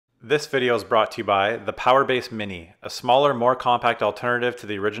This video is brought to you by the PowerBase Mini, a smaller, more compact alternative to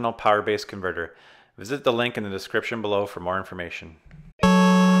the original PowerBase converter. Visit the link in the description below for more information. Team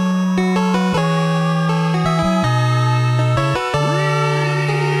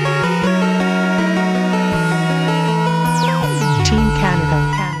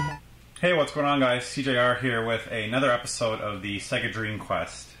Canada. Hey, what's going on, guys? SeeJayAre here with another episode of the Sega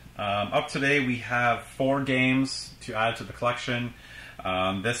DreamQuest. Up today we have 4 games to add to the collection.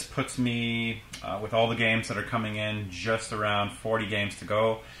 This puts me, with all the games that are coming in, just around 40 games to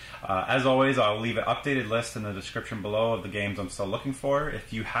go. As always, I'll leave an updated list in the description below of the games I'm still looking for.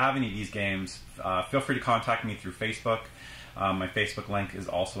 If you have any of these games, feel free to contact me through Facebook. My Facebook link is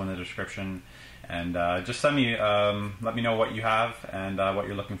also in the description. And just send me, let me know what you have and what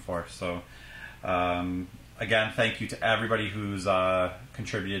you're looking for. So, again, thank you to everybody who's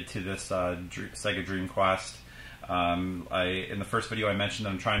contributed to this Sega DreamQuest. In the first video I mentioned that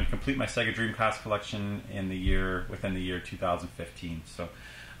I'm trying to complete my Sega Dreamcast collection within the year 2015. So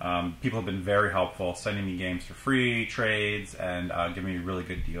people have been very helpful, sending me games for free, trades, and giving me really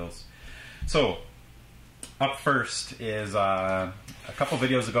good deals. So up first is a couple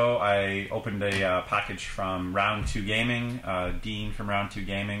videos ago I opened a package from Round 2 Gaming. Dean from Round 2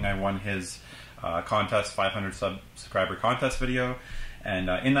 Gaming, I won his contest, 500 subscriber contest video. And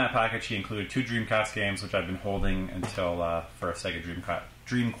in that package, he included 2 Dreamcast games, which I've been holding until for a Sega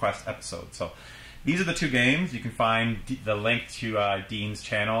DreamQuest episode. So these are the 2 games. You can find the link to Dean's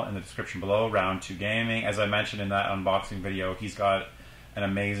channel in the description below, Round 2 Gaming. As I mentioned in that unboxing video, he's got an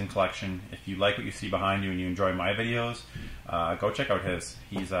amazing collection. If you like what you see behind you and you enjoy my videos, go check out his.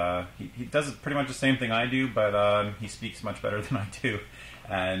 He does pretty much the same thing I do, but he speaks much better than I do,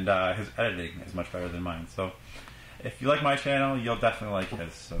 and his editing is much better than mine. So if you like my channel, you'll definitely like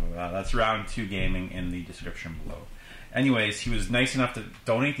his. So that's Round 2 Gaming in the description below. Anyways, he was nice enough to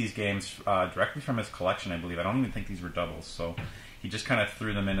donate these games directly from his collection, I believe. I don't even think these were doubles, so he just kind of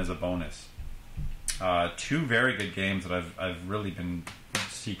threw them in as a bonus. 2 very good games that I've really been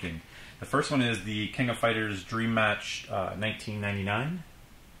seeking. The first one is the King of Fighters Dream Match 1999.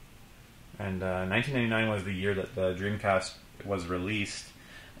 And 1999 was the year that the Dreamcast was released.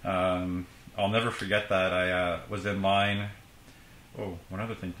 I'll never forget that. I was in line. Oh, one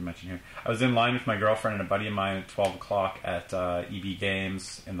other thing to mention here. I was in line with my girlfriend and a buddy of mine at 12 o'clock at EB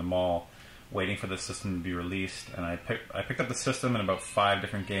Games in the mall, waiting for the system to be released. And I picked up the system and about 5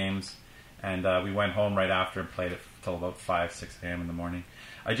 different games, and we went home right after and played it till about 5, 6 a.m. in the morning.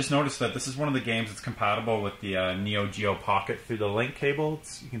 I just noticed that this is one of the games that's compatible with the Neo Geo Pocket through the link cable.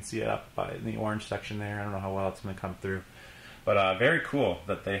 You can see it up in the orange section there. I don't know how well it's going to come through. But very cool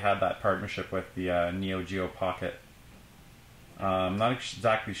that they had that partnership with the Neo Geo Pocket. I'm not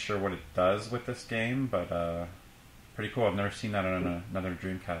exactly sure what it does with this game, but pretty cool. I've never seen that on another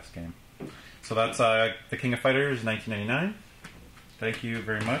Dreamcast game. So that's the King of Fighters 1999. Thank you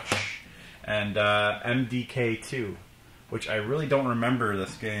very much. And MDK2, which I really don't remember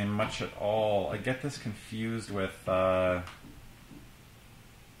this game much at all. I get this confused with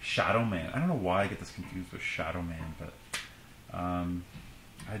Shadow Man. I don't know why I get this confused with Shadow Man, but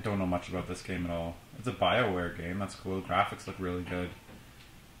I don't know much about this game at all. It's a BioWare game. That's cool. The graphics look really good.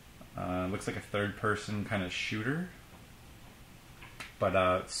 Looks like a third-person kind of shooter.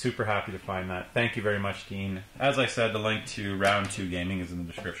 But super happy to find that. Thank you very much, Dean. As I said, the link to Round 2 Gaming is in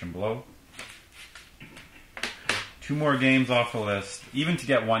the description below. 2 more games off the list. Even to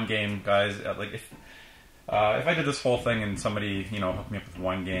get 1 game, guys, like if I did this whole thing and somebody, hooked me up with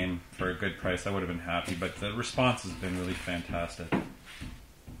 1 game for a good price, I would have been happy, but the response has been really fantastic.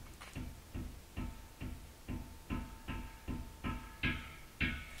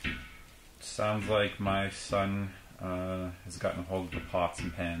 Sounds like my son has gotten a hold of the pots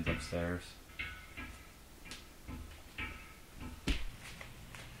and pans upstairs.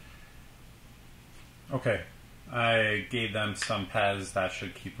 Okay. I gave them some Pez that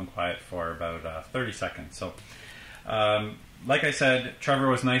should keep them quiet for about 30 seconds. So, like I said, Trevor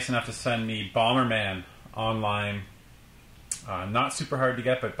was nice enough to send me Bomberman online. Not super hard to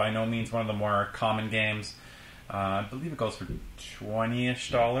get, but by no means one of the more common games. I believe it goes for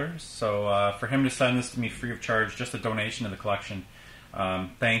 $20-ish. So for him to send this to me free of charge, just a donation to the collection,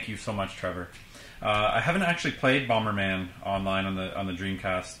 thank you so much, Trevor. I haven't actually played Bomberman online on the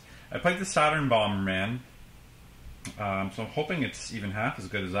Dreamcast. I played the Saturn Bomberman. So I'm hoping it's even half as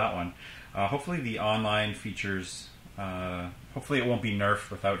good as that one. Hopefully the online features, hopefully it won't be nerfed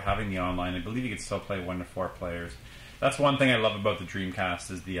without having the online. I believe you can still play 1 to 4 players. That's one thing I love about the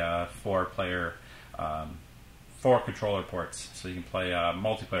Dreamcast is the 4-player, 4 controller ports. So you can play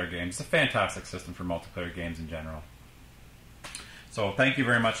multiplayer games. It's a fantastic system for multiplayer games in general. So thank you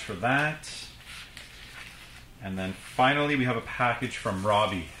very much for that. And then finally, we have a package from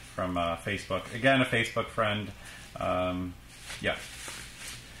Robbie from Facebook. Again, a Facebook friend. Yeah.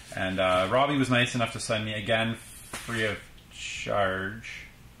 And Robbie was nice enough to send me, again, free of charge.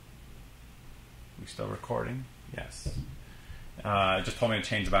 We still recording? Yes. Just told me to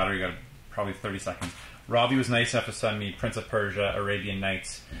change the battery. Got probably 30 seconds. Robbie was nice enough to send me Prince of Persia: Arabian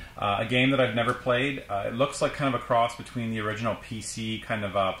Nights, a game that I've never played. It looks like kind of a cross between the original PC kind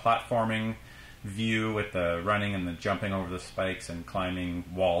of platforming view with the running and the jumping over the spikes and climbing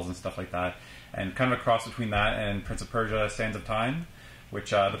walls and stuff like that, and kind of a cross between that and Prince of Persia: Sands of Time,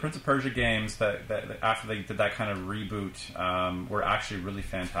 which the Prince of Persia games that after they did that kind of reboot were actually really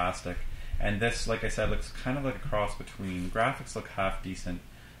fantastic. And this, like I said, looks kind of like a cross between. Graphics look half decent.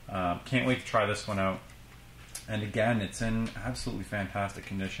 Can't wait to try this one out. And again, it's in absolutely fantastic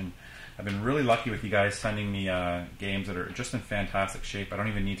condition. I've been really lucky with you guys sending me games that are just in fantastic shape. I don't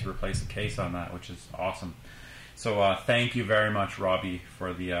even need to replace the case on that, which is awesome. So thank you very much, Robbie,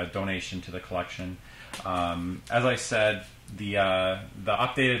 for the donation to the collection. As I said, the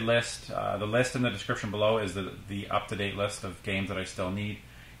updated list, the list in the description below is the up-to-date list of games that I still need.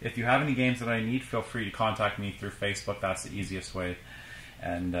 If you have any games that I need, feel free to contact me through Facebook. That's the easiest way.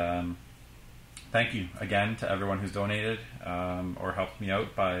 And thank you again to everyone who's donated or helped me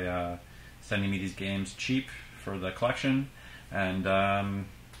out by sending me these games cheap for the collection. And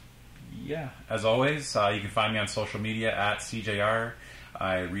yeah, as always, you can find me on social media at SeeJayAre.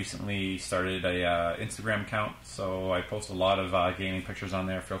 I recently started a Instagram account, so I post a lot of gaming pictures on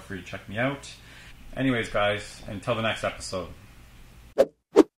there. Feel free to check me out. Anyways, guys, until the next episode.